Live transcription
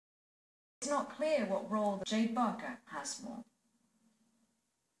It's not clear what role Jade Barker has more.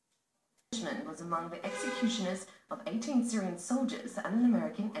 Frenchman was among the executioners of 18 Syrian soldiers and an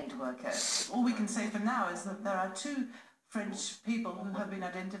American aid worker. All we can say for now is that there are 2 French people who have been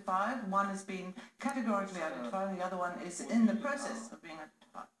identified. One has been categorically identified and the other one is in the process of being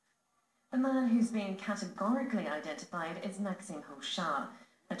identified. The man who's been categorically identified is Maxime Hauchard,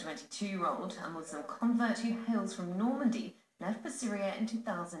 a 22-year-old, a Muslim convert who hails from Normandy, left for Syria in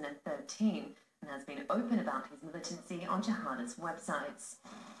 2013 and has been open about his militancy on jihadist websites.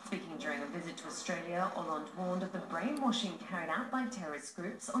 Speaking during a visit to Australia, Hollande warned of the brainwashing carried out by terrorist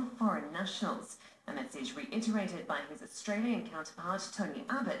groups on foreign nationals, a message reiterated by his Australian counterpart Tony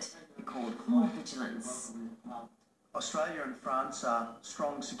Abbott, who called for more vigilance. Australia and France are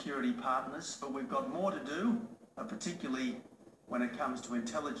strong security partners, but we've got more to do, particularly when it comes to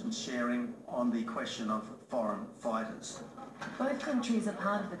intelligence sharing on the question of foreign fighters. Both countries are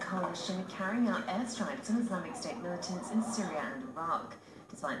part of the coalition carrying out airstrikes on Islamic State militants in Syria and Iraq.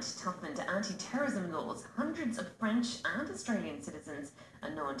 Despite toughened anti-terrorism laws, hundreds of French and Australian citizens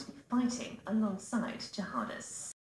are known to be fighting alongside jihadists.